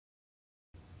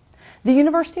The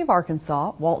University of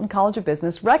Arkansas, Walton College of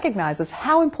Business recognizes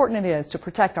how important it is to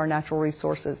protect our natural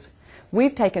resources.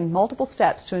 We've taken multiple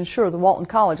steps to ensure the Walton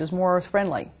College is more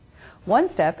earth-friendly. One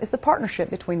step is the partnership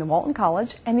between the Walton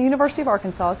College and the University of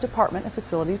Arkansas's Department of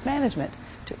Facilities Management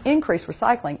to increase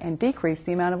recycling and decrease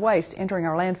the amount of waste entering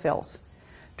our landfills.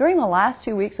 During the last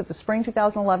 2 weeks of the spring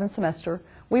 2011 semester,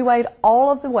 we weighed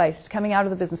all of the waste coming out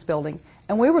of the business building,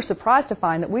 and we were surprised to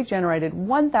find that we generated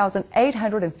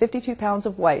 1,852 pounds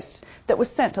of waste that was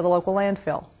sent to the local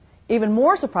landfill. Even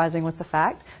more surprising was the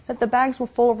fact that the bags were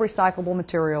full of recyclable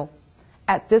material.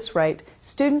 At this rate,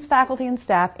 students, faculty, and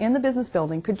staff in the business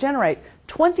building could generate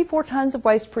 24 tons of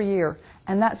waste per year,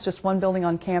 and that's just one building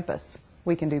on campus.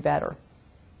 We can do better.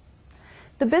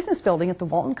 The business building at the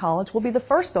Walton College will be the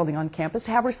first building on campus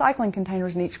to have recycling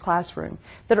containers in each classroom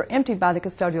that are emptied by the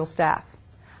custodial staff.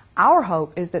 Our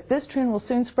hope is that this trend will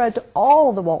soon spread to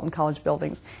all the Walton College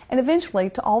buildings and eventually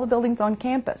to all the buildings on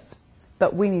campus.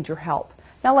 But we need your help.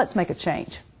 Now let's make a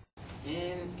change.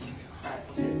 Buy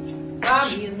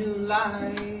me a new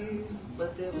life,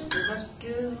 but there was too much to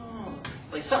give.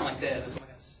 Like something like that.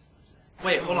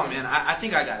 Wait, hold on, man. I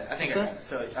think I got it. I got it.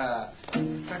 So,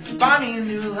 buy me a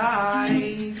new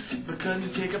life, but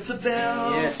couldn't pick up the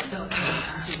bell. Yes.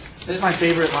 This is my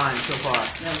favorite line so far.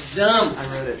 That was dumb. I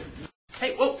wrote it.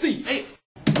 Hey, whoa, hey,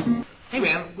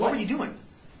 man, what were you doing?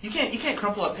 You can't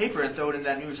crumple up paper and throw it in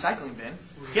that new recycling bin.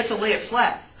 You have to lay it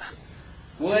flat.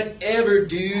 Whatever,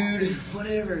 dude.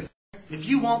 Whatever. If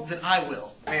you won't, then I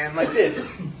will. Man, like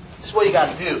this. This is what you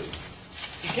gotta do.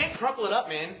 You can't crumple it up,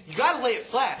 man. You gotta lay it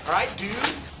flat, alright, dude?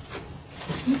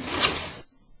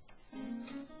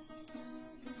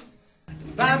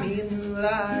 Buy me a new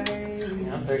life.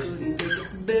 Couldn't pick up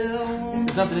the bill.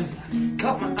 Something.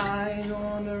 Caught my eyes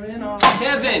wandering off.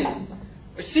 Kevin!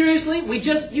 Seriously? You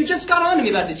just got on to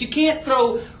me about this. You can't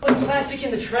throw plastic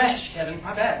in the trash, Kevin.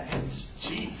 My bad, man.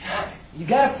 Jeez, sorry. You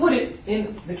gotta put it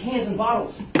in the cans and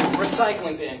bottles.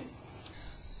 Recycling bin.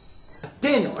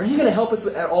 Daniel, are you gonna help us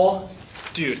at all?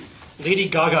 Dude, Lady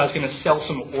Gaga is gonna sell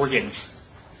some organs.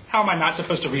 How am I not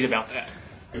supposed to read about that?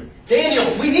 Daniel,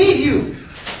 we need you!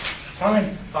 Fine,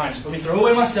 just let me throw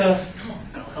away my stuff. Come on,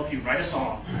 I'll help you write a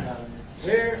song.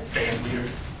 Where? Band leader.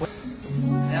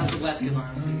 That was the last good line.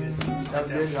 That was pretty good. That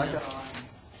was good. You like that?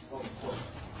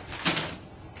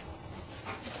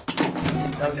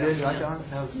 That was good. You like that one?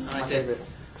 That was my favorite.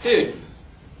 Dude,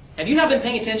 have you not been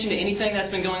paying attention to anything that's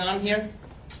been going on here?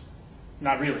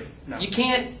 Not really, no. You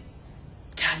can't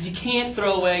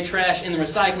throw away trash in the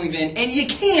recycling bin, and you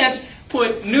can't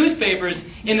put newspapers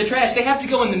in the trash. They have to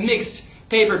go in the mixed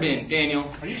paper bin, Daniel.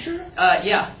 Are you sure?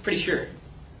 Yeah, pretty sure.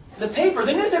 The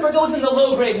newspaper goes in the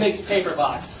low-grade mixed paper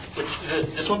box.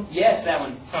 This one? Yes, that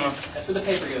one. That's where the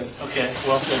paper goes. Okay,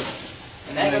 well said.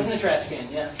 And that goes in the trash can,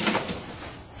 yeah.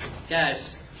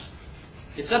 Guys,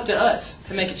 it's up to us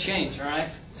to make a change, all right?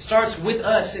 It starts with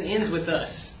us and ends with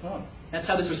us. Oh. That's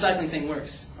how this recycling thing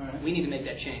works. All right. We need to make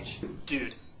that change.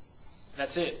 Dude,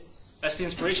 that's it. That's the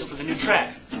inspiration for the new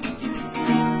track.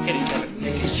 Hit it, Kevin.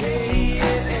 Make a change.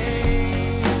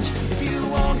 If you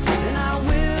want, then I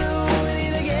will. We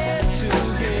need to get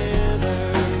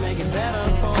together, make it better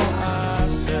for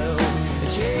ourselves. A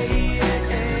change.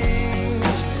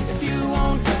 If you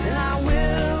want, then I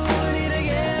will. We need to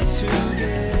get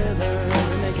together,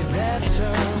 make it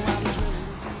better.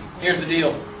 Here's the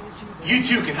deal. You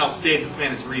too can help save the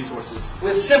planet's resources.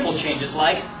 With simple changes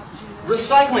like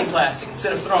recycling plastic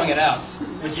instead of throwing it out.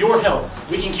 With your help,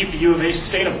 we can keep the U of A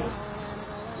sustainable.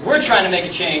 We're trying to make a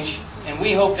change, and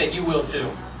we hope that you will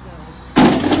too.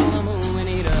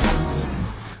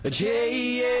 A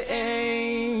change.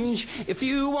 If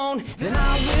you want, then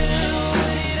I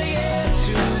will.